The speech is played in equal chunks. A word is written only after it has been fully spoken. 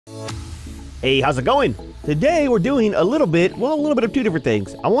Hey, how's it going? Today we're doing a little bit of two different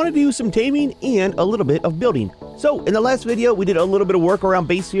things. I want to do some taming and a little bit of building. So in the last video, we did a little bit of work around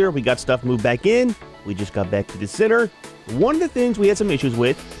base here. We got stuff moved back in. We just got back to the center. One of the things we had some issues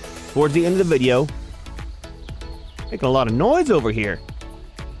with towards the end of the video, making a lot of noise over here.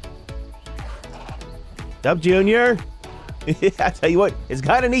 What's up, Junior? I tell you what, it's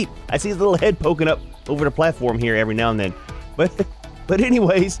kind of neat. I see his little head poking up over the platform here every now and then. But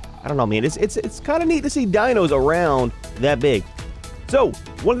anyways, I don't know, man. It's kind of neat to see dinos around that big. So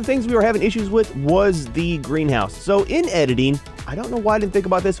one of the things we were having issues with was the greenhouse. So in editing, I don't know why I didn't think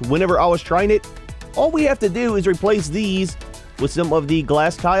about this whenever I was trying it. All we have to do is replace these with some of the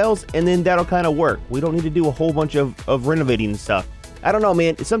glass tiles, and then that'll kind of work. We don't need to do a whole bunch of renovating and stuff. I don't know,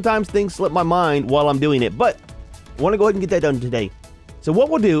 man. Sometimes things slip my mind while I'm doing it, but I want to go ahead and get that done today. So what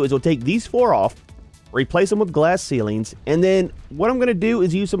we'll do is we'll take these four off, replace them with glass ceilings, and then what I'm going to do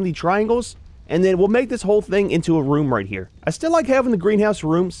is use some of the triangles, and then we'll make this whole thing into a room right here. I still like having the greenhouse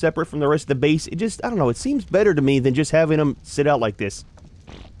room separate from the rest of the base. It just, I don't know, it seems better to me than just having them sit out like this.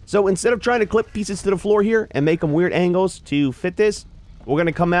 So instead of trying to clip pieces to the floor here and make them weird angles to fit this, we're going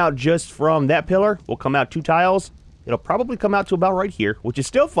to come out just from that pillar. We'll come out 2 tiles. It'll probably come out to about right here, which is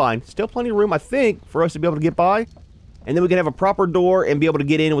still fine. Still plenty of room, I think, for us to be able to get by. And then we can have a proper door and be able to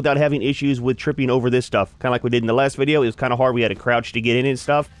get in without having issues with tripping over this stuff. Kind of like we did in the last video. It was kind of hard. We had to crouch to get in and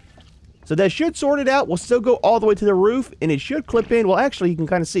stuff. So that should sort it out. We'll still go all the way to the roof, and it should clip in. Well, actually, you can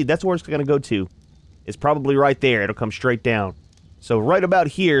kind of see. That's where it's going to go to. It's probably right there. It'll come straight down. So right about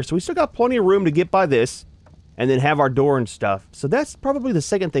here. So we still got plenty of room to get by this and then have our door and stuff. So that's probably the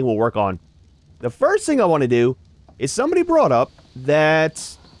second thing we'll work on. The first thing I want to do is somebody brought up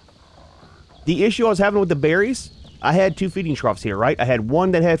that the issue I was having with the berries, I had 2 feeding troughs here, right? I had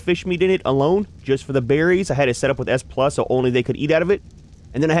one that had fish meat in it alone, just for the berries. I had it set up with S+, so only they could eat out of it.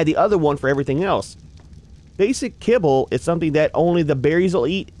 And then I had the other one for everything else. Basic kibble is something that only the berries will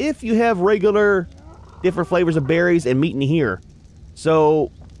eat if you have regular, different flavors of berries and meat in here.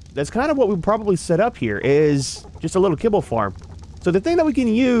 So that's kind of what we probably set up here, is just a little kibble farm. So the thing that we can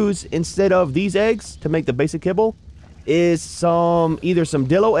use instead of these eggs to make the basic kibble is either some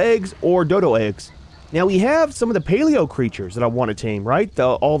dillo eggs or dodo eggs. Now, we have some of the paleo creatures that I want to tame, right?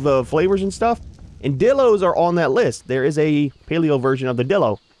 All the flavors and stuff. And dillos are on that list. There is a paleo version of the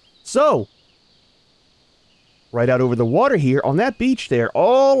dillo. So, right out over the water here, on that beach there,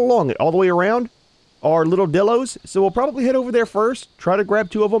 all along it, all the way around, are little dillos. So we'll probably head over there first, try to grab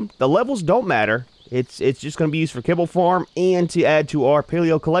 2 of them. The levels don't matter. It's just going to be used for kibble farm and to add to our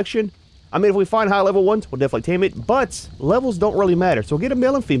paleo collection. I mean, if we find high level ones, we'll definitely tame it. But levels don't really matter. So we'll get a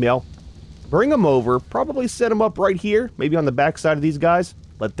male and female. Bring them over, probably set them up right here, maybe on the back side of these guys.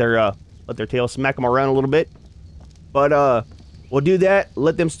 Let their tail smack them around a little bit. But we'll do that,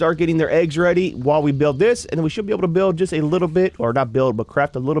 let them start getting their eggs ready while we build this, and then we should be able to build just a little bit, or not build, but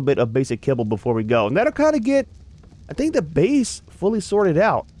craft a little bit of basic kibble before we go. And that'll kind of get, I think, the base fully sorted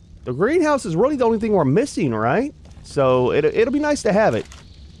out. The greenhouse is really the only thing we're missing, right? So it'll be nice to have it.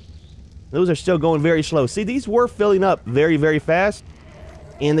 Those are still going very slow. See, these were filling up very, very fast.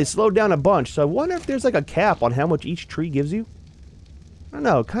 And they slowed down a bunch, so I wonder if there's like a cap on how much each tree gives you. I don't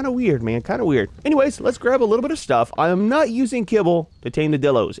know, kind of weird, man, kind of weird. Anyways, let's grab a little bit of stuff. I am not using kibble to tame the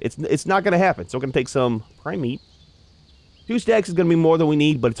dillos. It's not going to happen, so we're going to take some prime meat. 2 stacks is going to be more than we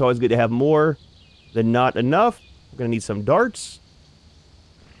need, but it's always good to have more than not enough. We're going to need some darts.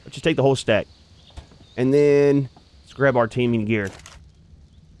 Let's just take the whole stack. And then let's grab our taming gear.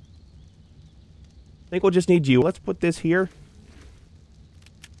 I think we'll just need you. Let's put this here,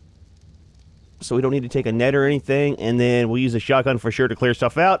 so we don't need to take a net or anything, and then we'll use a shotgun for sure to clear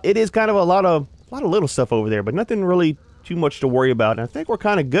stuff out. It is kind of a lot of little stuff over there, but nothing really too much to worry about. And I think we're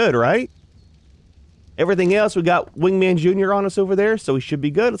kind of good, right? Everything else, we got Wingman Jr. on us over there, so we should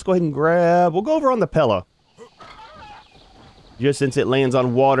be good. Let's go ahead and grab, we'll go over on the Pella, just since it lands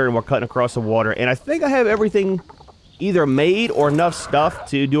on water and we're cutting across the water. And I think I have everything either made or enough stuff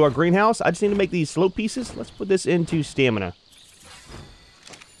to do our greenhouse. I just need to make these slope pieces. Let's put this into stamina.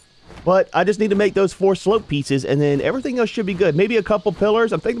 But I just need to make those 4 slope pieces, and then everything else should be good. Maybe a couple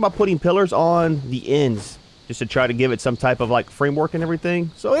pillars. I'm thinking about putting pillars on the ends, just to try to give it some type of like framework and everything.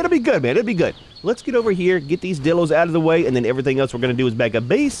 So it'll be good, man. It'll be good. Let's get over here, get these dillos out of the way, and then everything else we're going to do is back up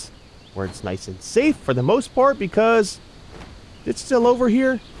base, where it's nice and safe for the most part, because it's still over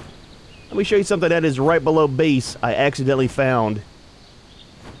here. Let me show you something that is right below base I accidentally found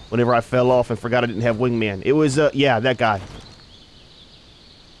whenever I fell off and forgot I didn't have Wingman. It was, yeah, that guy.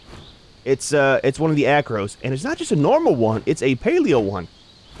 It's one of the ARKs, and it's not just a normal one, it's a paleo one.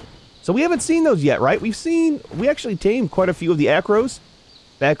 So we haven't seen those yet, right? We actually tamed quite a few of the ARKs,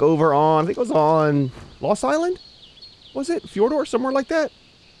 back over on, I think it was on Lost Island? Was it? Fjordor? Somewhere like that?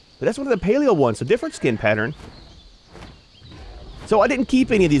 But that's one of the paleo ones, so different skin pattern. So I didn't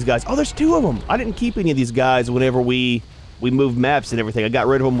keep any of these guys. Oh, there's 2 of them. I didn't keep any of these guys whenever we moved maps and everything. I got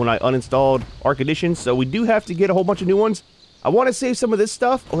rid of them when I uninstalled ARK Edition, so we do have to get a whole bunch of new ones. I want to save some of this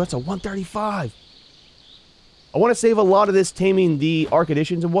stuff. Oh, that's a 135. I want to save a lot of this taming the ARK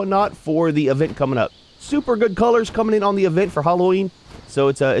Editions and whatnot for the event coming up. Super good colors coming in on the event for Halloween, so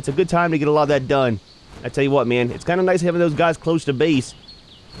it's a good time to get a lot of that done. I tell you what, man, it's kind of nice having those guys close to base,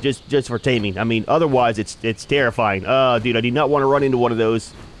 just for taming. I mean, otherwise it's terrifying. Dude, I do not want to run into one of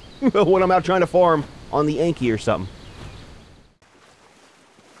those when I'm out trying to farm on the Anki or something.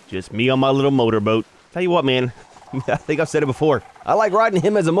 Just me on my little motorboat. Tell you what, man, I think I've said it before. I like riding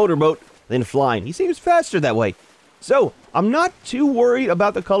him as a motorboat than flying. He seems faster that way. So, I'm not too worried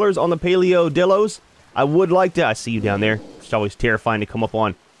about the colors on the Paleo Dilos. I would like to, I see you down there. It's always terrifying to come up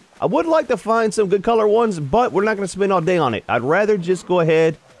on. I would like to find some good color ones, but we're not going to spend all day on it. I'd rather just go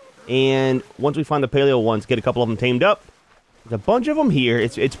ahead and, once we find the Paleo ones, get a couple of them tamed up. There's a bunch of them here.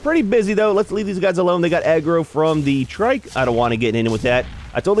 It's pretty busy, though. Let's leave these guys alone. They got aggro from the trike. I don't want to get in with that.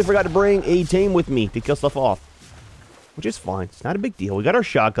 I totally forgot to bring a tame with me to kill stuff off, which is fine. It's not a big deal. We got our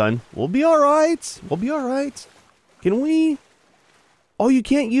shotgun. We'll be all right. We'll be all right. Can we? Oh, you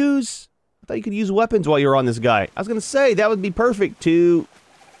can't use... I thought you could use weapons while you're on this guy. I was going to say, that would be perfect to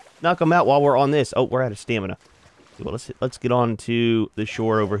knock him out while we're on this. Oh, we're out of stamina. Well, let's get on to the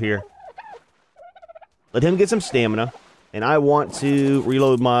shore over here. Let him get some stamina. And I want to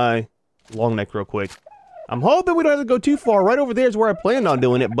reload my long neck real quick. I'm hoping we don't have to go too far. Right over there is where I planned on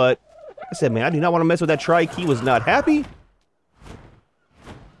doing it, but like I said, man, I do not want to mess with that trike. He was not happy.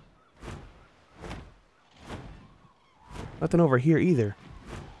 Nothing over here either.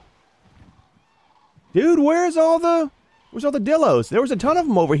 Dude, where's all the dillos? There was a ton of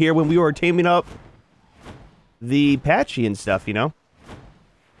them over here when we were taming up the Patchy and stuff, you know?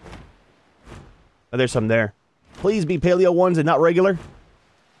 Oh, there's some there. Please be paleo ones and not regular.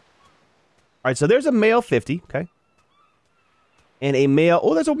 Alright, so there's a male 50, okay. And a male,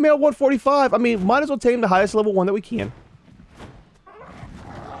 oh, there's a male 145. I mean, might as well tame the highest level one that we can.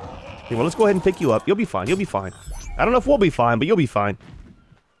 Okay, well, let's go ahead and pick you up. You'll be fine, you'll be fine. I don't know if we'll be fine, but you'll be fine.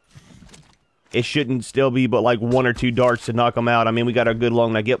 It shouldn't still be but like 1 or 2 darts to knock him out. I mean, we got our good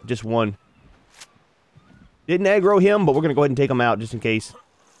long neck. Yep, just one. Didn't aggro him, but we're going to go ahead and take him out just in case.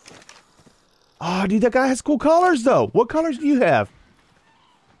 Oh, dude, that guy has cool colors, though. What colors do you have?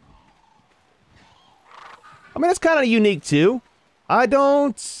 I mean, that's kind of unique, too. I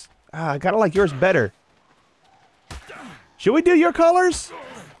don't... I kind of like yours better. Should we do your colors?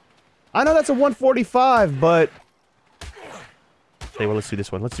 I know that's a 145, but... Okay, well, let's do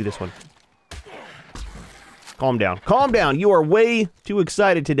this one. Let's do this one. Calm down. Calm down. You are way too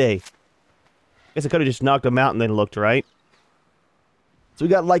excited today. Guess I could have just knocked him out and then looked, right? So we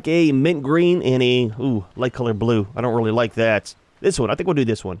got like a mint green and a, ooh, light color blue. I don't really like that. This one, I think we'll do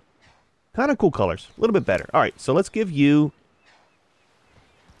this one. Kind of cool colors. A little bit better. Alright, so let's give you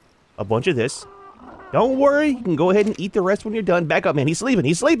a bunch of this. Don't worry. You can go ahead and eat the rest when you're done. Back up, man. He's sleeping.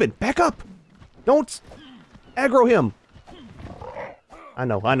 He's sleeping. Back up. Don't aggro him. I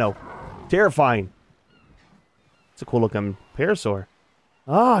know. I know. Terrifying. It's a cool looking parasaur.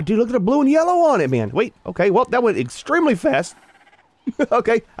 Ah, dude, look at the blue and yellow on it, man. Wait, okay, well, that went extremely fast.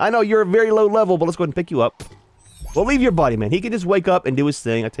 Okay, I know you're a very low level, but let's go ahead and pick you up. We'll leave your buddy, man. He can just wake up and do his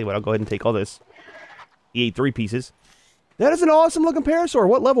thing. I tell you what, I'll go ahead and take all this. He ate 3 pieces. That is an awesome looking parasaur.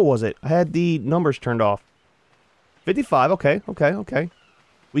 What level was it? I had the numbers turned off. 55, okay, okay, okay.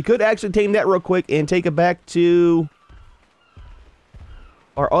 We could actually tame that real quick and take it back to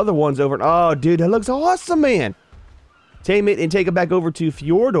our other ones over. Oh, dude, that looks awesome, man. Tame it and take it back over to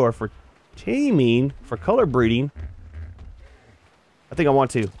Fjordor for taming, for color breeding. I think I want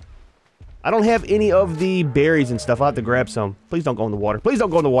to. I don't have any of the berries and stuff. I'll have to grab some. Please don't go in the water. Please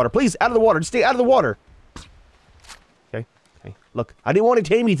don't go in the water. Please, out of the water. Just stay out of the water. Okay. Okay. Look, I didn't want to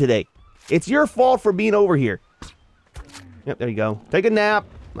tame you today. It's your fault for being over here. Yep, there you go. Take a nap.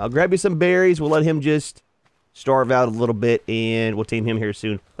 I'll grab you some berries. We'll let him just starve out a little bit, and we'll tame him here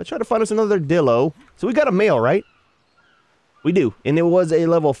soon. Let's try to find us another Dillo. So we got a male, right? We do, and it was a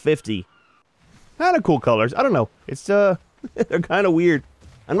level 50. Kind of cool colors. I don't know. It's, they're kind of weird.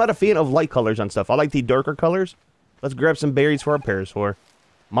 I'm not a fan of light colors on stuff. I like the darker colors. Let's grab some berries for our parasaur.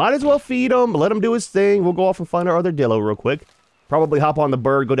 Might as well feed him, let him do his thing. We'll go off and find our other Dillo real quick. Probably hop on the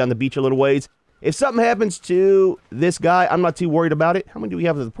bird, go down the beach a little ways. If something happens to this guy, I'm not too worried about it. How many do we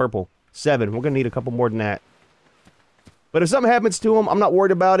have of the purple? 7. We're going to need a couple more than that. But if something happens to them, I'm not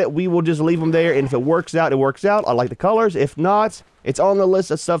worried about it. We will just leave them there, and if it works out, it works out. I like the colors. If not, it's on the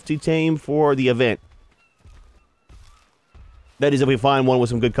list of stuff to tame for the event. That is if we find one with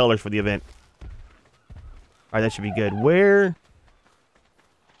some good colors for the event. All right, that should be good. Where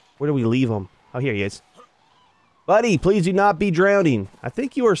do we leave him? Oh, here he is. Buddy, please do not be drowning. I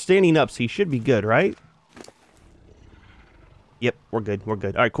think you are standing up, so he should be good, right? Yep, we're good. We're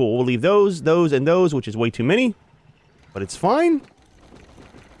good. All right, cool. We'll leave those, and those, which is way too many. But it's fine.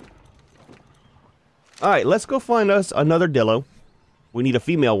 All right, let's go find us another Dillo. We need a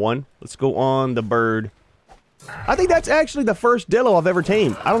female one. Let's go on the bird. I think that's actually the first Dillo I've ever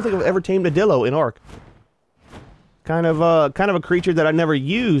tamed. I don't think I've ever tamed a Dillo in ARK. Kind of a creature that I never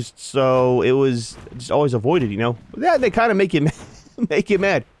used, so it was just always avoided, you know. Yeah, they kind of make you make you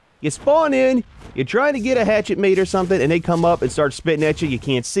mad. You spawn in, you're trying to get a hatchet mate or something, and they come up and start spitting at you. You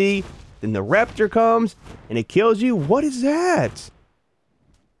can't see. Then the raptor comes and it kills you. What is that?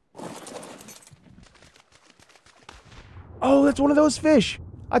 Oh, that's one of those fish.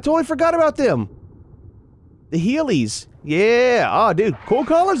 I totally forgot about them. The Heelys. Yeah. Oh, dude. Cool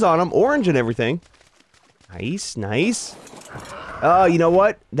colors on them. Orange and everything. Nice, nice. Oh, you know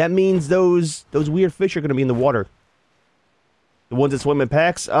what? That means those weird fish are going to be in the water. The ones that swim in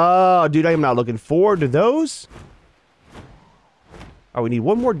packs. Oh, dude, I am not looking forward to those. Oh, we need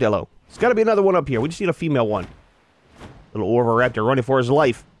one more Dillo. There's got to be another one up here. We just need a female one. Little Raptor running for his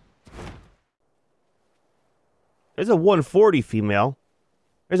life. There's a 140 female.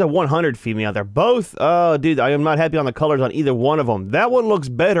 There's a 100 female. They're both... Oh, dude, I am not happy on the colors on either one of them. That one looks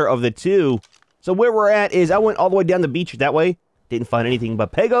better of the two. So where we're at is I went all the way down the beach that way. Didn't find anything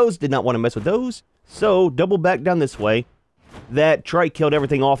but pegos. Did not want to mess with those. So double back down this way. That trike killed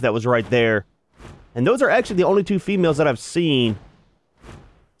everything off that was right there. And those are actually the only two females that I've seen.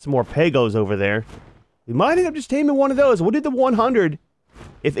 Some more pegos over there. We might end up just taming one of those. We'll do the 100.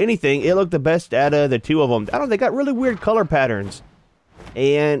 If anything, it looked the best out of the two of them. I don't know, they got really weird color patterns.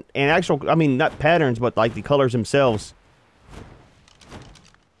 And actual, I mean, not patterns, but like the colors themselves.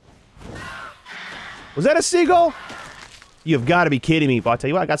 Was that a seagull? You've got to be kidding me. But I'll tell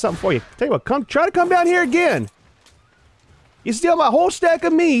you what, I got something for you. Tell you what, try to come down here again. You steal my whole stack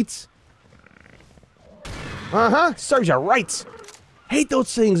of meats. Uh-huh, serves you right. Hate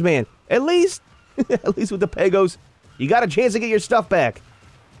those things, man. At least with the pegos, you got a chance to get your stuff back.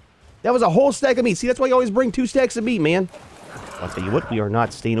 That was a whole stack of meat. See, that's why you always bring 2 stacks of meat, man. I'll tell you what, we are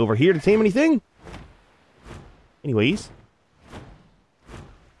not staying over here to tame anything. Anyways.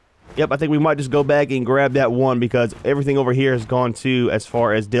 Yep, I think we might just go back and grab that one because everything over here has gone too as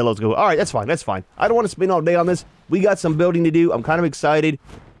far as Dillos go. All right, that's fine, that's fine. I don't want to spend all day on this. We got some building to do. I'm kind of excited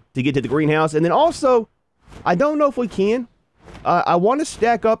to get to the greenhouse. And then also, I don't know if we can. I want to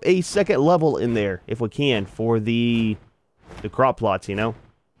stack up a second level in there, if we can, for the crop plots, you know?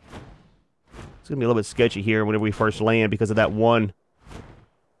 It's going to be a little bit sketchy here whenever we first land because of that one.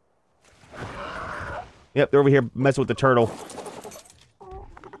 Yep, they're over here messing with the turtle.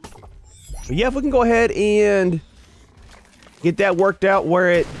 But yeah, if we can go ahead and get that worked out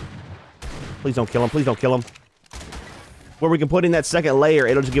where it... Please don't kill him, please don't kill him. Where we can put in that second layer,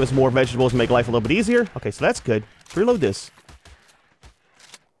 it'll just give us more vegetables and make life a little bit easier. Okay, so that's good. Let's reload this.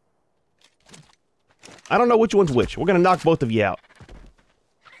 I don't know which one's which. We're going to knock both of you out.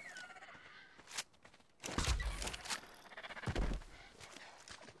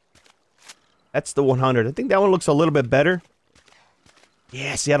 That's the 100. I think that one looks a little bit better.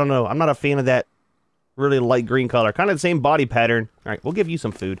 Yeah, see, I don't know. I'm not a fan of that really light green color. Kind of the same body pattern. All right, we'll give you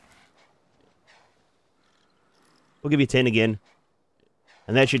some food. We'll give you 10 again.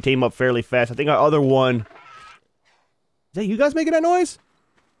 And that should tame up fairly fast. I think our other one... Is that you guys making that noise?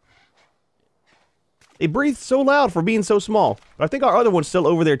 They breathe so loud for being so small. But I think our other one's still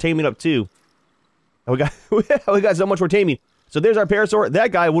over there taming up too. And we got so much we're taming. So there's our parasaur.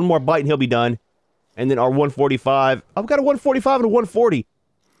 That guy, one more bite and he'll be done. And then our 145. I've got a 145 and a 140.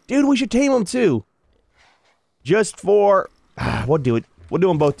 Dude, we should tame them too. Just for... we'll do it. We'll do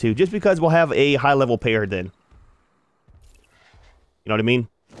them both too. Just because we'll have a high level pair then. You know what I mean?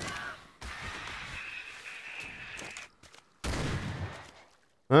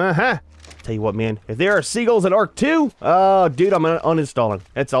 Uh-huh. Tell you what, man. If there are seagulls in ARK 2, oh, dude, I'm uninstalling.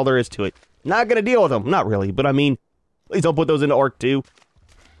 That's all there is to it. Not gonna deal with them. Not really, but I mean, please don't put those into ARK 2.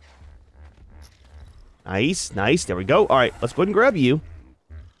 Nice, nice. There we go. All right, let's go ahead and grab you.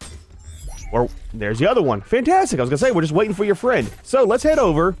 Or, there's the other one. Fantastic. I was gonna say, we're just waiting for your friend. So, let's head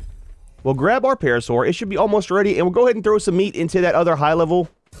over. We'll grab our parasaur. It should be almost ready, and we'll go ahead and throw some meat into that other high-level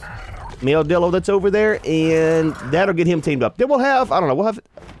male Dillo that's over there, and that'll get him tamed up. Then we'll have, I don't know, we'll have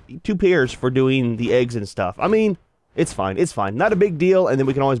 2 pairs for doing the eggs and stuff. I mean, It's fine. It's fine. Not a big deal, and then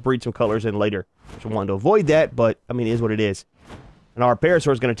we can always breed some colors in later. So I wanted to avoid that, but, I mean, it is what it is. And our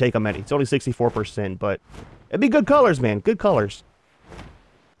Parasaur is going to take them at it. It's only 64%, but it'd be good colors, man. Good colors.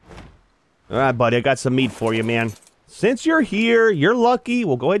 All right, buddy. I got some meat for you, man. Since you're here, you're lucky.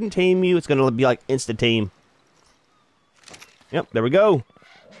 We'll go ahead and tame you. It's going to be like insta-tame. Yep, there we go.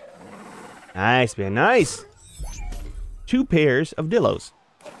 Nice, man. Nice. 2 pairs of Dillos.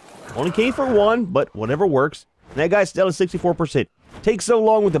 Only came for 1, but whatever works. And that guy's still at 64%. Takes so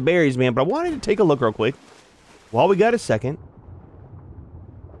long with the berries, man, but I wanted to take a look real quick. While we got a second.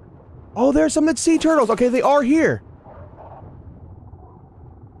 Oh, there's some sea turtles. Okay, they are here.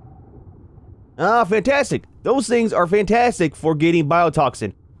 Ah, fantastic. Those things are fantastic for getting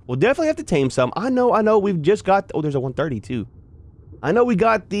biotoxin. We'll definitely have to tame some. I know. We've just got... Oh, there's a 130, too. I know we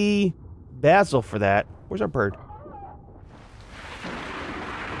got the basil for that. Where's our bird?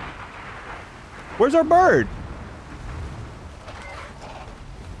 Where's our bird?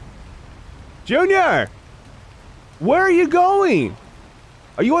 Junior! Where are you going?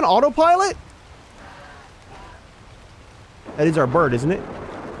 Are you on autopilot? That is our bird, isn't it?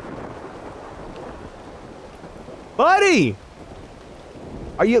 Buddy!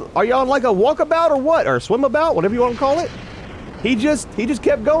 Are you on like a walkabout or what? Or a swimabout? Whatever you want to call it? He just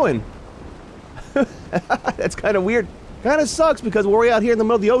kept going. That's kind of weird. Kind of sucks because we're out here in the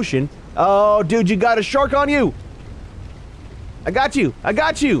middle of the ocean. Oh, dude, you got a shark on you. I got you.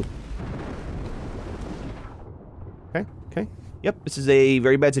 Okay. Yep, this is a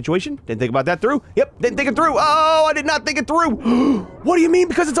very bad situation. Didn't think about that through. Yep, didn't think it through. Oh, I did not think it through. What do you mean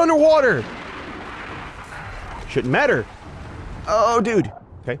because it's underwater? Shouldn't matter. Oh, dude.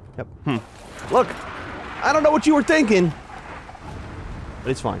 Okay, yep. Look, I don't know what you were thinking. But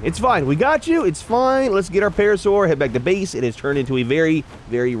it's fine. It's fine. We got you. It's fine. Let's get our Parasaur, head back to base. It has turned into a very,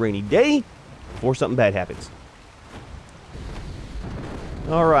 very rainy day before something bad happens.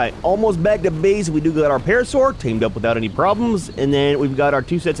 Alright, almost back to base. We do got our Parasaur tamed up without any problems. And then we've got our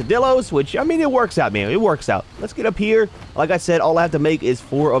 2 sets of Dillos, which, I mean, it works out, man. It works out. Let's get up here. Like I said, all I have to make is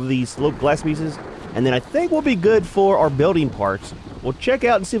 4 of these sloped glass pieces. And then I think we'll be good for our building parts. We'll check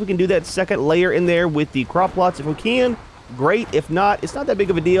out and see if we can do that second layer in there with the crop plots if we can. Great. If not, it's not that big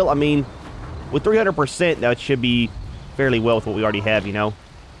of a deal. I mean, with 300%, that should be fairly well with what we already have, you know.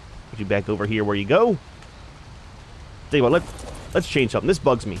 Put you back over here where you go. Tell you what, let's change something. This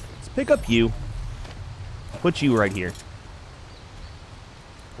bugs me. Let's pick up you. Put you right here.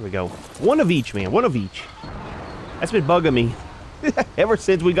 There we go. 1 of each, man. 1 of each. That's been bugging me ever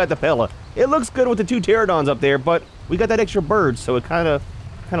since we got the Pella. It looks good with the 2 pterodons up there, but we got that extra bird, so it kind of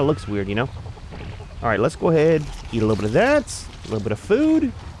looks weird, you know. All right, let's go ahead, eat a little bit of that, a little bit of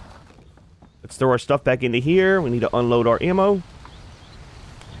food. Let's throw our stuff back into here. We need to unload our ammo.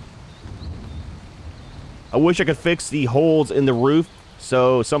 I wish I could fix the holes in the roof,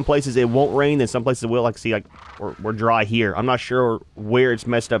 so some places it won't rain, and some places it will. Like, see, like, we're dry here. I'm not sure where it's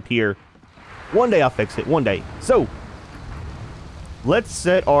messed up here. One day I'll fix it, one day. So, let's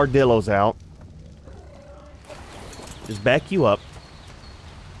set our Dillos out. Just back you up.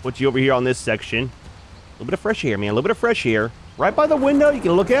 Put you over here on this section. A little bit of fresh air, man. A little bit of fresh air. Right by the window, you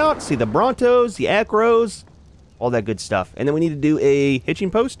can look out, see the Brontos, the Acros, all that good stuff. And then we need to do a hitching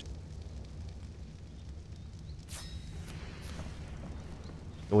post.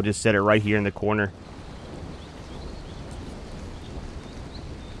 And we'll just set it right here in the corner.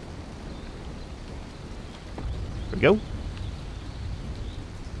 There we go.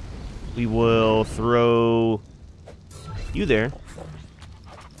 We will throw you there.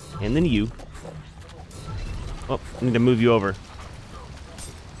 And then you. Oh, I need to move you over.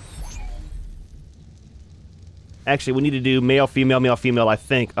 Actually, we need to do male, female, I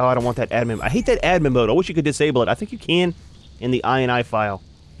think. Oh, I don't want that admin. I hate that admin mode. I wish you could disable it. I think you can in the INI file.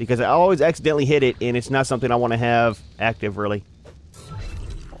 Because I always accidentally hit it, and it's not something I want to have active, really.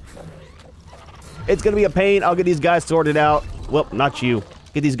 It's going to be a pain. I'll get these guys sorted out. Well, not you.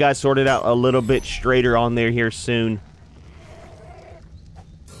 Get these guys sorted out a little bit straighter on there here soon.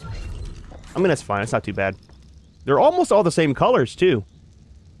 I mean, that's fine. It's not too bad. They're almost all the same colors, too.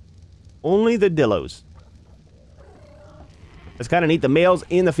 Only the Dillos. It's kind of neat. The males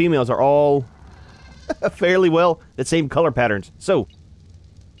and the females are all fairly well the same color patterns. So,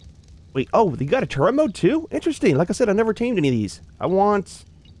 wait. Oh, they got a turret mode, too? Interesting. Like I said, I never tamed any of these. I want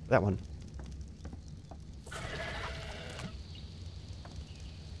that one.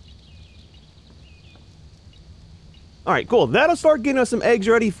 Alright, cool. That'll start getting us some eggs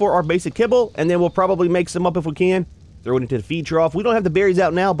ready for our basic kibble, and then we'll probably make some up if we can. Throw it into the feed trough. We don't have the berries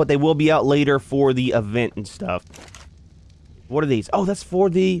out now, but they will be out later for the event and stuff. What are these? Oh, that's for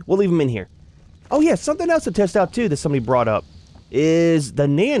the... We'll leave them in here. Oh yeah, something else to test out too that somebody brought up is the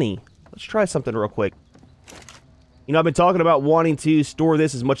nanny. Let's try something real quick. You know, I've been talking about wanting to store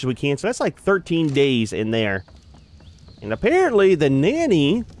this as much as we can, so that's like 13 days in there. And apparently the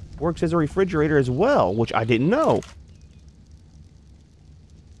nanny works as a refrigerator as well, which I didn't know.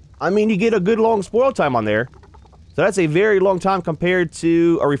 I mean, you get a good long spoil time on there. So that's a very long time compared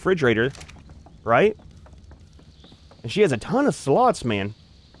to a refrigerator, right? And she has a ton of slots, man.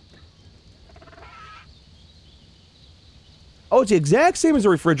 Oh, it's the exact same as a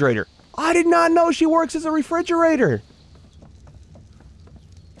refrigerator. I did not know she works as a refrigerator.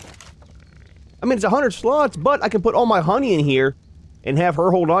 I mean, it's 100 slots, but I can put all my honey in here and have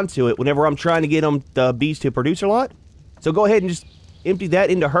her hold on to it whenever I'm trying to get the bees to produce a lot. So go ahead and just empty that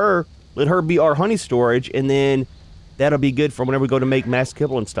into her, let her be our honey storage, and then that'll be good for whenever we go to make mass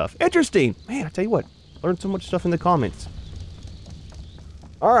kibble and stuff. Interesting. Man, I tell you what, learned so much stuff in the comments.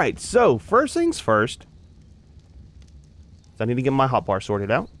 Alright, so first things first. I need to get my hotbar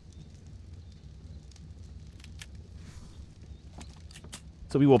sorted out.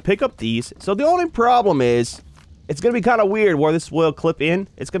 So we will pick up these. So the only problem is, it's going to be kind of weird where this will clip in.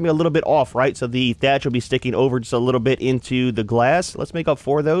 It's going to be a little bit off, right? So the thatch will be sticking over just a little bit into the glass. Let's make up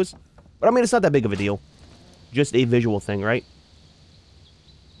 4 of those. But I mean, it's not that big of a deal. Just a visual thing, right?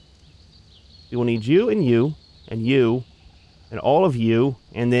 We will need you, and all of you.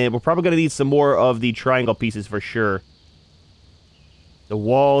 And then we're probably going to need some more of the triangle pieces for sure. The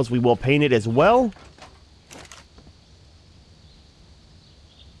walls, we will paint it as well.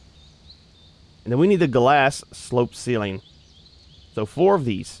 And then we need the glass slope ceiling. So 4 of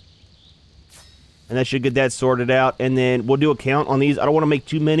these. And that should get that sorted out. And then we'll do a count on these. I don't want to make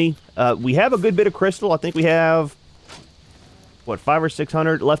too many. We have a good bit of crystal. I think we have, what, 500 or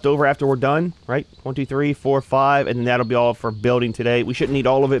 600 left over after we're done, right? 1, 2, 3, 4, 5. And then that'll be all for building today. We shouldn't need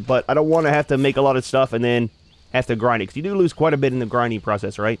all of it, but I don't want to have to make a lot of stuff and then have to grind it, because you do lose quite a bit in the grinding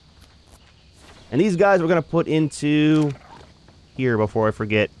process, right? And these guys we're going to put into here before I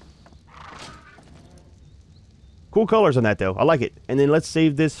forget. Cool colors on that, though. I like it. And then let's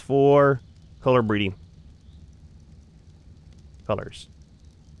save this for color breeding. Colors.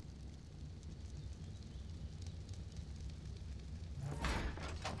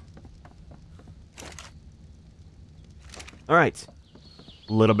 Alright.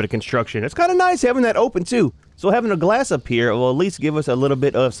 A little bit of construction. It's kind of nice having that open, too. So having a glass up here will at least give us a little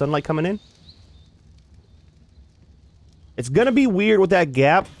bit of sunlight coming in. It's going to be weird with that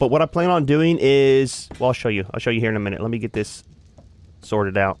gap, but what I plan on doing is... Well, I'll show you. I'll show you here in a minute. Let me get this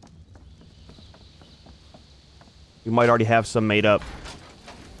sorted out. We might already have some made up.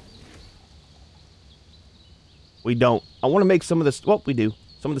 We don't. I want to make some of the... Well, we do.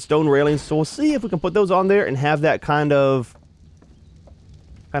 Some of the stone railings. So we'll see if we can put those on there and have that kind of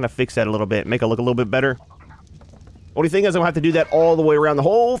fix that a little bit. Make it look a little bit better. Only thing is I'm going to have to do that all the way around the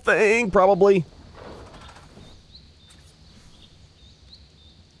whole thing, probably.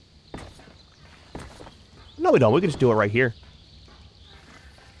 No, we don't. We can just do it right here.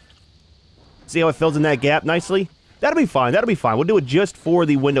 See how it fills in that gap nicely? That'll be fine. That'll be fine. We'll do it just for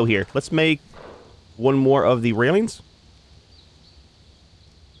the window here. Let's make one more of the railings.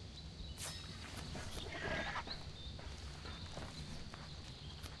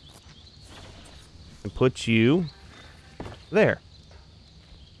 And put you there.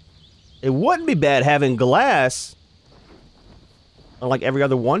 It wouldn't be bad having glass on like every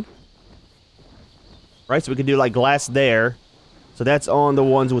other one. Right, so we could do like glass there. So that's on the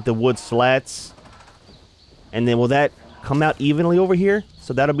ones with the wood slats. And then will that come out evenly over here?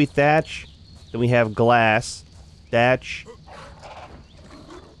 So that'll be thatch. Then we have glass, thatch.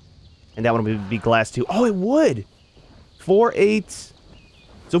 And that one would be glass too. Oh, it would! 4, 8.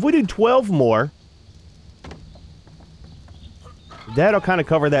 So if we do 12 more, that'll kind of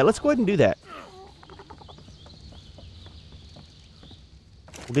cover that. Let's go ahead and do that.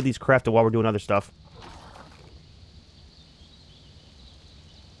 We'll get these crafted while we're doing other stuff.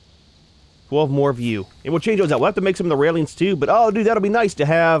 12 more view. And we'll change those out. We'll have to make some of the railings too, but oh, dude, that'll be nice to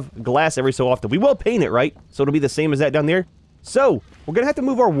have glass every so often. We will paint it, right? So it'll be the same as that down there. So, we're going to have to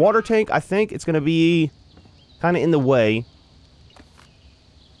move our water tank. I think it's going to be kind of in the way.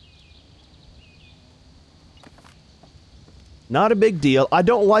 Not a big deal. I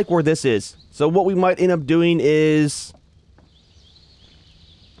don't like where this is. So what we might end up doing is...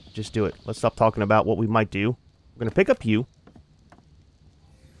 Just do it. Let's stop talking about what we might do. We're going to pick up you.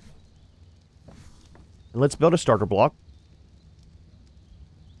 And let's build a starter block.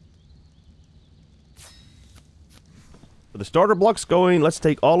 So the starter block's going. Let's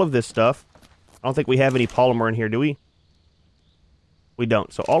take all of this stuff. I don't think we have any polymer in here, do we? We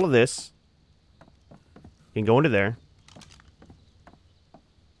don't. So all of this. You can go into there.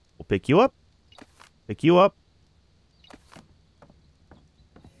 We'll pick you up. Pick you up.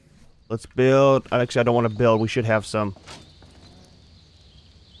 Let's build. Actually, I don't want to build. We should have some.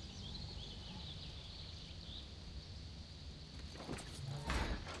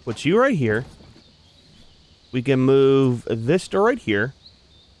 Put you right here. We can move this door right here.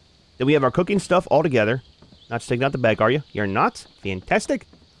 Then we have our cooking stuff all together. Not just taking out the bag, are you? You're not? Fantastic.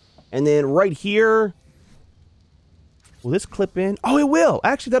 And then right here... Will this clip in? Oh, it will!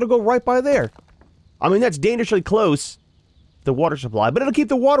 Actually, that'll go right by there. I mean, that's dangerously close. The water supply. But it'll keep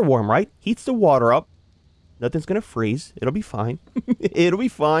the water warm, right? Heats the water up. Nothing's gonna freeze. It'll be fine. It'll be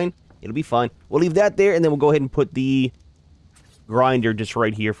fine. It'll be fine. We'll leave that there, and then we'll go ahead and put the grinder just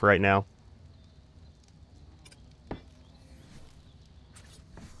right here for right now.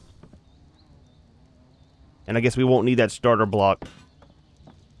 And I guess we won't need that starter block.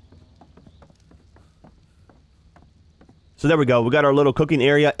 So there we go. We got our little cooking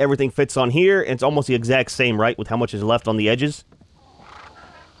area. Everything fits on here. And it's almost the exact same, right? With how much is left on the edges.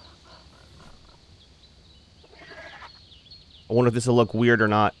 I wonder if this will look weird or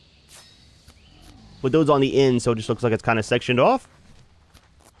not. Put those on the end so it just looks like it's kind of sectioned off.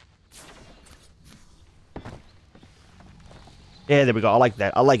 Yeah, there we go. I like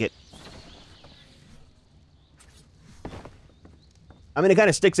that. I like it. I mean, it kind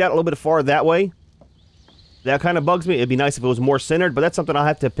of sticks out a little bit far that way. That kind of bugs me. It'd be nice if it was more centered, but that's something I'll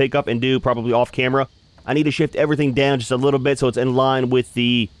have to pick up and do probably off camera. I need to shift everything down just a little bit so it's in line with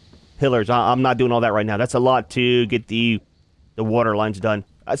the pillars. I'm not doing all that right now. That's a lot to get the water lines done.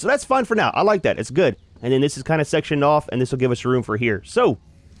 So that's fine for now. I like that. It's good. And then this is kind of sectioned off, and this will give us room for here. So,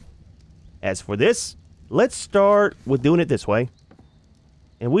 as for this, let's start with doing it this way.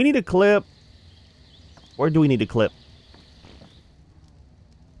 And we need a clip. Where do we need to clip?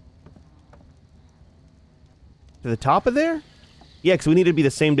 To the top of there? Yeah, because we need it to be the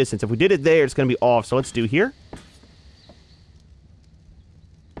same distance. If we did it there, it's going to be off. So let's do here.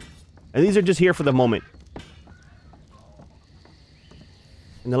 And these are just here for the moment.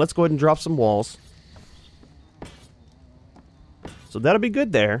 And then let's go ahead and drop some walls. So that'll be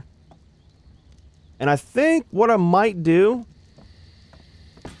good there. And I think what I might do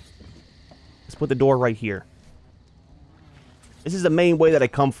is put the door right here. This is the main way that I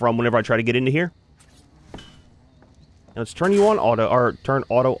come from whenever I try to get into here. Now let's turn you on auto, or turn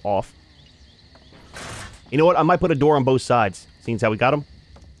auto off. You know what? I might put a door on both sides. Seeing as how we got them.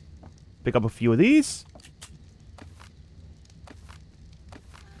 Pick up a few of these.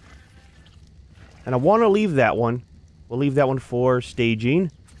 And I want to leave that one. We'll leave that one for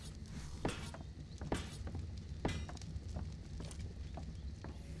staging.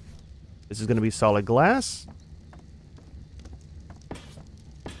 This is going to be solid glass.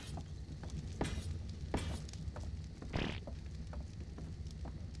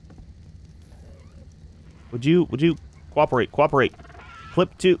 Would you cooperate? Cooperate.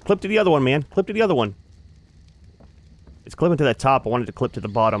 Clip to the other one, man. Clip to the other one. It's clipping to that top. I wanted to clip to the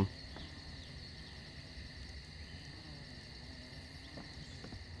bottom.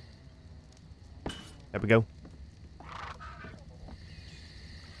 There we go.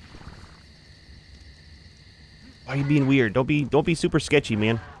 Why are you being weird? Don't be super sketchy,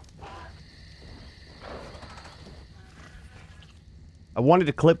 man. I wanted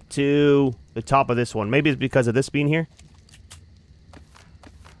to clip to the top of this one. Maybe it's because of this being here.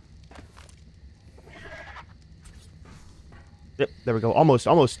 Yep, there we go.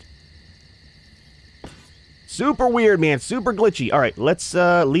 Almost. Super weird, man. Super glitchy. All right, let's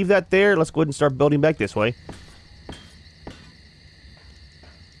leave that there. Let's go ahead and start building back this way.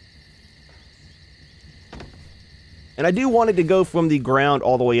 And I do want it to go from the ground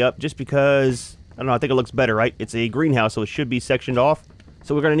all the way up just because... I don't know, I think it looks better, right? It's a greenhouse, so it should be sectioned off.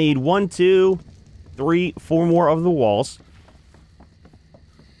 So we're going to need 1, 2, 3, 4 more of the walls.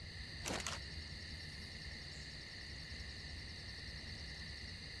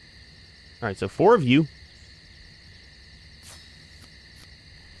 Alright, so 4 of you.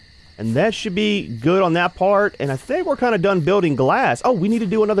 And that should be good on that part. And I think we're kind of done building glass. Oh, we need to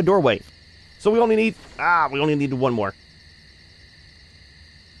do another doorway. So we only need... we only need 1 more.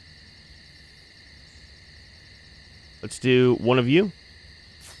 Let's do 1 of you.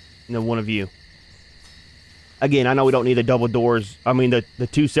 And then 1 of you. Again, I know we don't need the double doors. I mean, the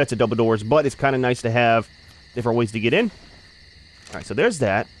 2 sets of double doors. But it's kind of nice to have different ways to get in. Alright, so there's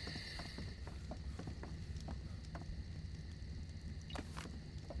that.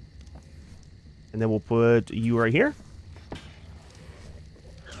 And then we'll put you right here.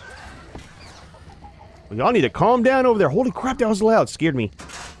 Well, y'all need to calm down over there. Holy crap, that was loud. Scared me.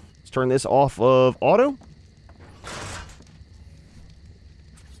 Let's turn this off of auto.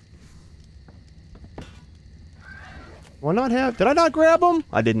 I not have... Did I not grab them?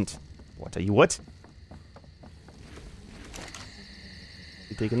 I didn't. Well, I'll tell you what.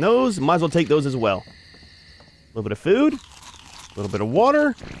 You taking those? Might as well take those as well. A little bit of food. A little bit of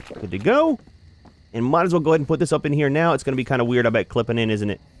water. Good to go. And might as well go ahead and put this up in here now. It's going to be kind of weird, I bet, clipping in, isn't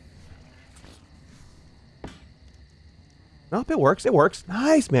it? Nope, it works. It works.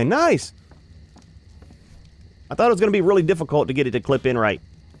 Nice, man. Nice. I thought it was going to be really difficult to get it to clip in right.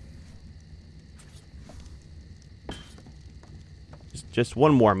 Just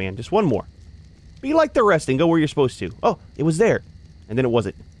one more, man. Just one more. Be like the rest and go where you're supposed to. Oh, it was there. And then it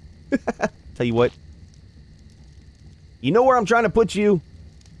wasn't. Tell you what. You know where I'm trying to put you.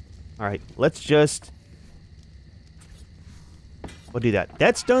 Alright, let's just... We'll do that.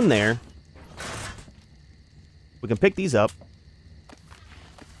 That's done there. We can pick these up.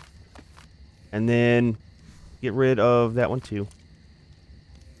 And then get rid of that one too.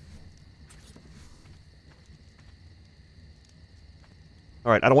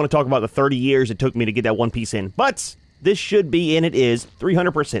 Alright, I don't want to talk about the 30 years it took me to get that one piece in. But this should be, and it is,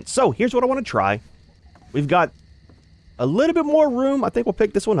 300%. So, here's what I want to try. We've got a little bit more room. I think we'll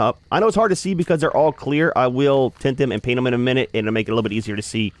pick this one up. I know it's hard to see because they're all clear. I will tint them and paint them in a minute, and it'll make it a little bit easier to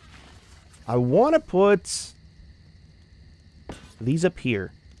see. I want to put these up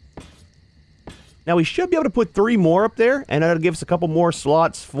here. Now, we should be able to put 3 more up there, and that'll give us a couple more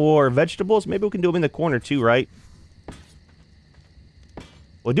slots for vegetables. Maybe we can do them in the corner too, right?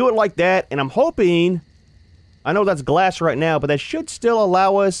 We'll do it like that, and I'm hoping... I know that's glass right now, but that should still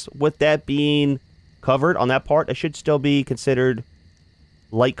allow us, with that being covered on that part, it should still be considered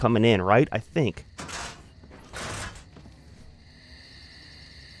light coming in, right? I think.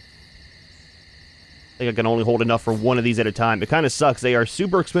 I think I can only hold enough for one of these at a time. It kind of sucks. They are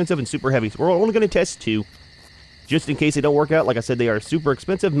super expensive and super heavy. So we're only going to test 2. Just in case they don't work out. Like I said, they are super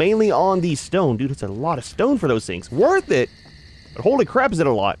expensive. Mainly on the stone. Dude, it's a lot of stone for those things. Worth it. But holy crap, is it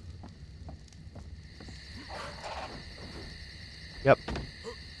a lot. Yep.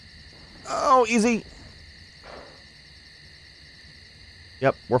 Oh, easy.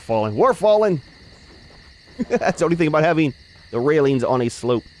 Yep, we're falling. We're falling. That's the only thing about having the railings on a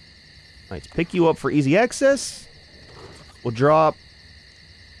slope. All right, let's pick you up for easy access. We'll drop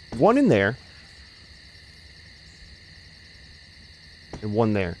 1 in there. And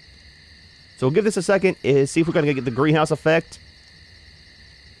 1 there. So we'll give this a second, see if we're going to get the greenhouse effect.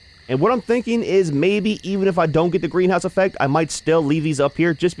 And what I'm thinking is maybe even if I don't get the greenhouse effect, I might still leave these up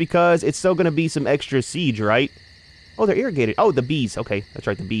here just because it's still going to be some extra siege, right? Oh, they're irrigated. Oh, the bees. Okay, that's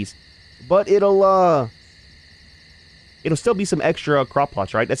right, the bees. But it'll still be some extra crop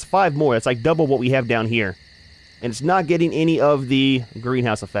plots, right? That's 5 more. That's like double what we have down here. And it's not getting any of the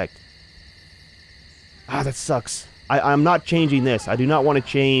greenhouse effect. Ah, that sucks. I'm not changing this. I do not want to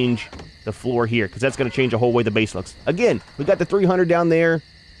change the floor here because that's going to change the whole way the base looks. Again, we got the 300 down there.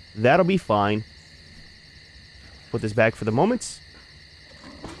 That'll be fine. Put this back for the moment.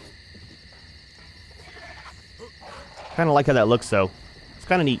 Kind of like how that looks, though. It's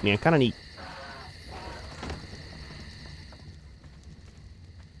kind of neat, man. Kind of neat.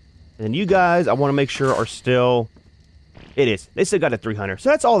 And then you guys, I want to make sure are still... It is. They still got a 300. So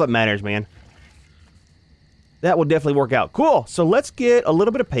that's all that matters, man. That will definitely work out. Cool. So let's get a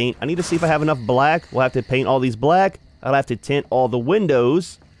little bit of paint. I need to see if I have enough black. We'll have to paint all these black. I'll have to tint all the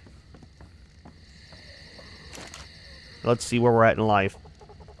windows. Let's see where we're at in life.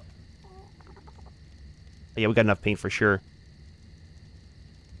 Yeah, we got enough paint for sure.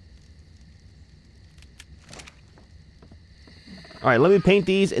 Alright, let me paint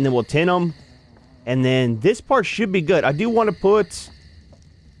these and then we'll tint them. And then this part should be good. I do want to put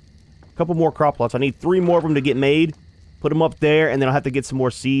a couple more crop plots. I need 3 more of them to get made. Put them up there, and then I'll have to get some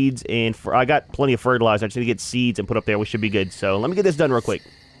more seeds. And I got plenty of fertilizer. I just need to get seeds and put up there. We should be good. So let me get this done real quick.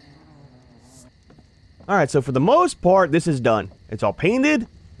 Alright, so for the most part, this is done. It's all painted.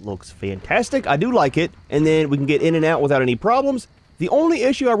 Looks fantastic. I do like it. And then we can get in and out without any problems. The only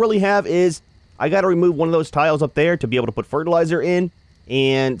issue I really have is I got to remove one of those tiles up there to be able to put fertilizer in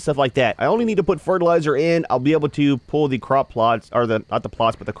and stuff like that. I only need to put fertilizer in. I'll be able to pull the crop plots, or not the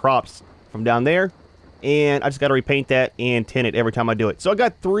plots, but the crops from down there. And I just got to repaint that and tint it every time I do it. So I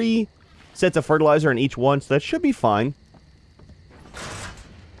got 3 sets of fertilizer in each one, so that should be fine.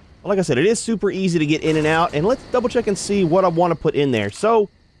 But like I said, it is super easy to get in and out. And let's double check and see what I want to put in there. So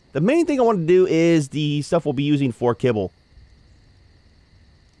the main thing I want to do is the stuff we'll be using for kibble.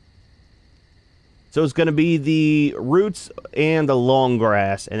 So it's going to be the roots and the long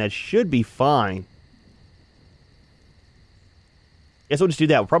grass, and that should be fine. Guess we'll just do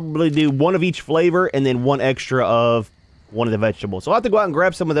that. We'll probably do 1 of each flavor and then 1 extra of one of the vegetables. So I'll have to go out and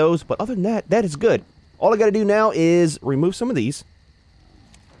grab some of those, but other than that, that is good. All I got to do now is remove some of these.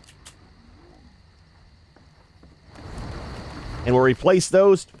 And we'll replace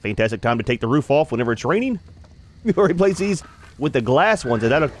those. Fantastic time to take the roof off whenever it's raining. We'll replace these with the glass ones,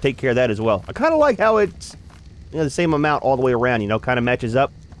 and that'll take care of that as well. I kind of like how it's, you know, the same amount all the way around, you know, kind of matches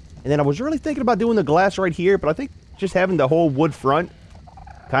up. And then I was really thinking about doing the glass right here, but I think just having the whole wood front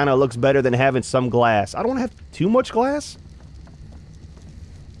kind of looks better than having some glass. I don't want to have too much glass.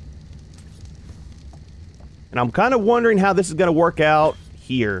 And I'm kind of wondering how this is going to work out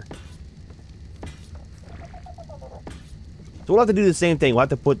here. So we'll have to do the same thing. We'll have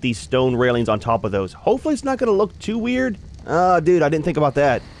to put these stone railings on top of those. Hopefully it's not going to look too weird. Dude, I didn't think about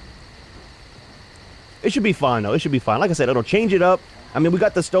that. It should be fine, though. It should be fine. Like I said, it'll change it up. I mean, we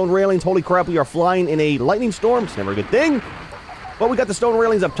got the stone railings. Holy crap, we are flying in a lightning storm. It's never a good thing. But we got the stone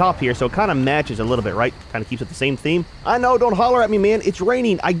railings up top here, so it kind of matches a little bit, right? Kind of keeps it the same theme. I know, don't holler at me, man. It's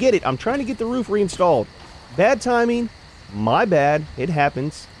raining. I get it. I'm trying to get the roof reinstalled. Bad timing. My bad. It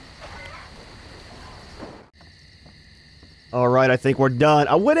happens. Alright, I think we're done.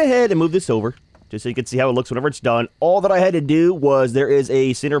 I went ahead and moved this over, just so you can see how it looks whenever it's done. All that I had to do was, there is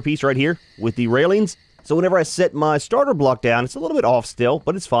a centerpiece right here with the railings. So whenever I set my starter block down, it's a little bit off still,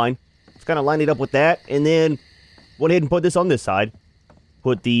 but it's fine. Just kind of line it up with that, and then went ahead and put this on this side.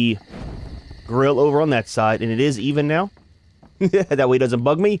 Put the grill over on that side, and it is even now. That way it doesn't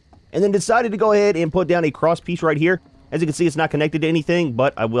bug me. And then decided to go ahead and put down a cross piece right here. As you can see, it's not connected to anything,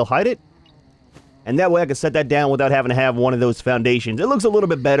 but I will hide it. And that way I can set that down without having to have one of those foundations. It looks a little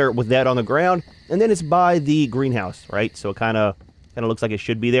bit better with that on the ground. And then it's by the greenhouse, right? So it kind of looks like it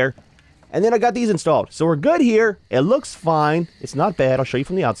should be there. And then I got these installed. So we're good here. It looks fine. It's not bad. I'll show you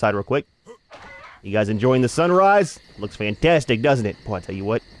from the outside real quick. You guys enjoying the sunrise? Looks fantastic, doesn't it? Boy, I tell you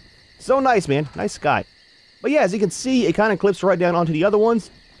what. So nice, man. Nice sky. But yeah, as you can see, it kind of clips right down onto the other ones.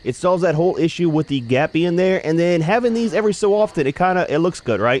 It solves that whole issue with the gap being there. And then having these every so often, it looks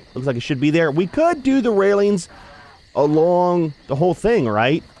good, right? Looks like it should be there. We could do the railings along the whole thing,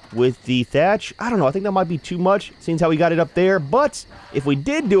 right? With the thatch. I don't know. I think that might be too much, seeing how we got it up there. But if we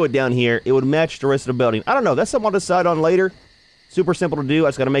did do it down here, it would match the rest of the building. I don't know. That's something I'll decide on later. Super simple to do. I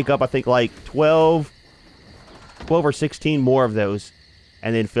just got to make up, I think, like 12 or 16 more of those.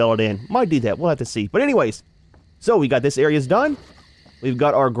 And then fill it in. Might do that. We'll have to see. But anyways, so we got this area's done. We've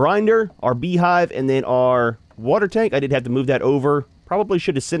got our grinder, our beehive, and then our water tank. I did have to move that over. Probably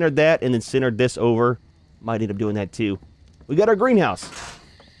should have centered that and then centered this over. Might end up doing that too. We got our greenhouse.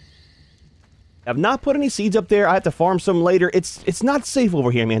 I've not put any seeds up there. I have to farm some later. It's not safe over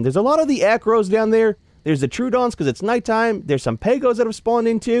here, man. There's a lot of the acros down there. There's the Troodons because it's nighttime. There's some pagos that have spawned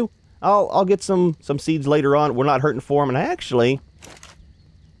into. I'll get some seeds later on. We're not hurting for them. And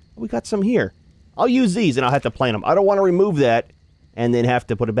we got some here. I'll use these and I'll have to plant them. I don't want to remove that and then have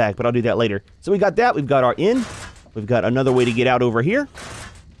to put it back, but I'll do that later. So we got that. We've got our in. We've got another way to get out over here.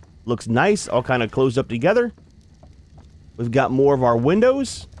 Looks nice. All kind of closed up together. We've got more of our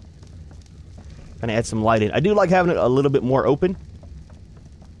windows. Kind of add some light in. I do like having it a little bit more open.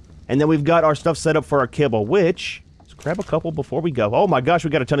 And then we've got our stuff set up for our kibble, which, let's grab a couple before we go. Oh my gosh, we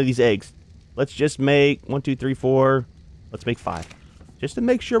got a ton of these eggs. Let's just make 1, 2, 3, 4. Let's make 5. Just to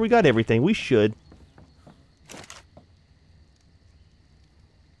make sure we got everything. We should.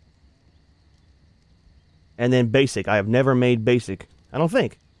 And then basic. I have never made basic. I don't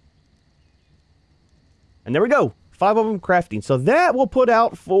think. And there we go. 5 of them crafting. So that will put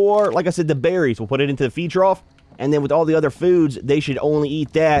out for, like I said, the berries. We'll put it into the feed trough. And then with all the other foods, they should only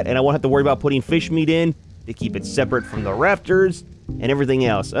eat that. And I won't have to worry about putting fish meat in to keep it separate from the raptors and everything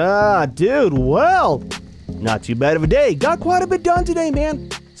else. Dude, well, not too bad of a day. Got quite a bit done today, man.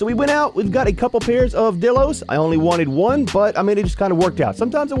 So we went out. We've got a couple pairs of Dilos. I only wanted one, but I mean, it just kind of worked out.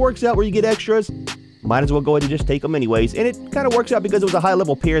 Sometimes it works out where you get extras. Might as well go ahead and just take them anyways. And it kind of works out because it was a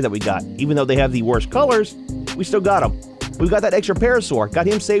high-level pair that we got. Even though they have the worst colors, we still got them. We've got that extra parasaur. Got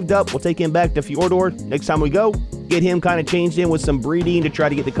him saved up. We'll take him back to Fjordor next time we go. Get him kind of changed in with some breeding to try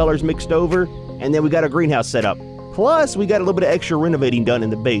to get the colors mixed over. And then we got a greenhouse set up. Plus, we got a little bit of extra renovating done in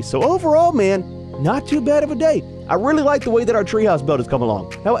the base. So overall, man, not too bad of a day. I really like the way that our treehouse build has come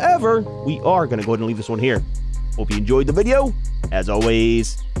along. However, we are going to go ahead and leave this one here. Hope you enjoyed the video. As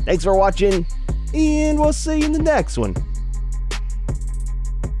always, thanks for watching. And we'll see you in the next one.